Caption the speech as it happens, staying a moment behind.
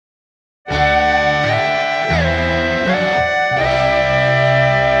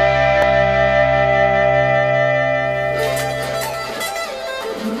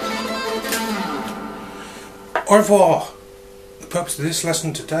Au revoir! The purpose of this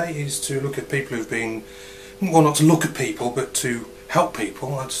lesson today is to look at people who've been, well, not to look at people, but to help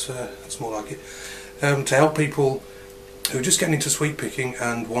people, that's more like it, to help people who are just getting into sweet picking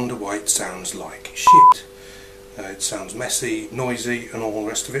and wonder why it sounds like shit. It sounds messy, noisy and all the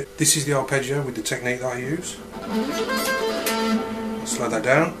rest of it. This is the arpeggio with the technique that I use. I'll slow that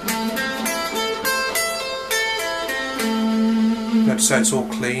down. Notice how it's all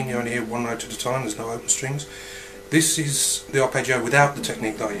clean, you only hear one note at a time, there's no open strings. This is the arpeggio without the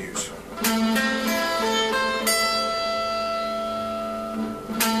technique that I use.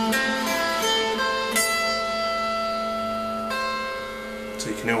 So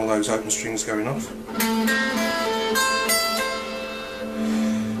you can hear all those open strings going off.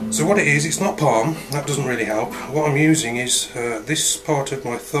 So what it is, it's not palm, that doesn't really help. What I'm using is this part of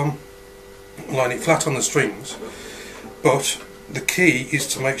my thumb, laying it flat on the strings, but the key is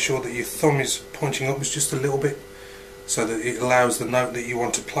to make sure that your thumb is pointing upwards just a little bit, so that it allows the note that you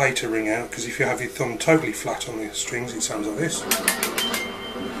want to play to ring out, because if you have your thumb totally flat on the strings it sounds like this.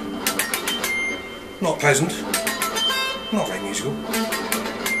 Not pleasant, not very musical.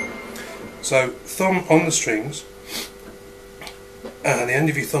 So thumb on the strings, and the end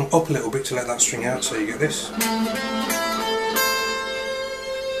of your thumb up a little bit to let that string out, so you get this.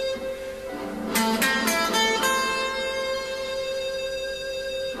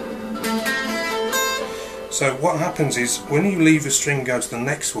 So what happens is, when you leave a string and go to the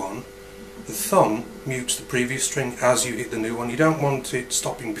next one, the thumb mutes the previous string as you hit the new one. You don't want it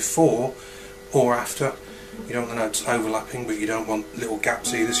stopping before or after. You don't want the notes overlapping, but you don't want little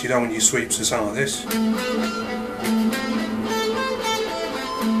gaps either, so you don't want your sweeps to sound like this.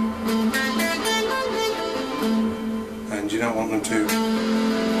 And you don't want them to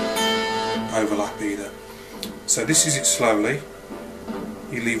overlap either. So this is it slowly.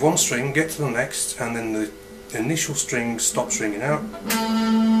 You leave one string, get to the next, and then the initial string stops ringing out.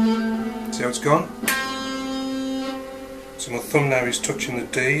 See how it's gone? So my thumb now is touching the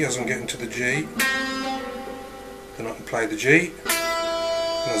D as I'm getting to the G. Then I can play the G.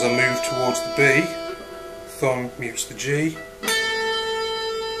 And as I move towards the B, thumb mutes the G.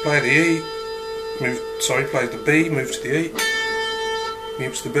 Play the E. Play the B, move to the E.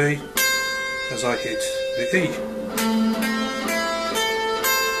 Mutes the B as I hit the E.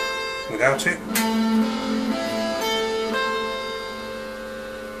 Without it.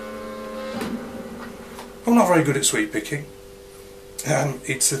 I'm not very good at sweep picking.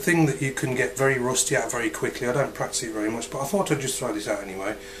 It's a thing that you can get very rusty at very quickly. I don't practice it very much, but I thought I'd just try this out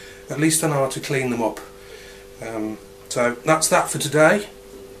anyway. At least I know how to clean them up. So that's that for today.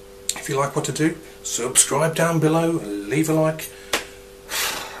 If you like what I do, subscribe down below, leave a like,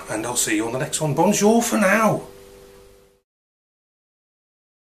 and I'll see you on the next one. Bonjour for now!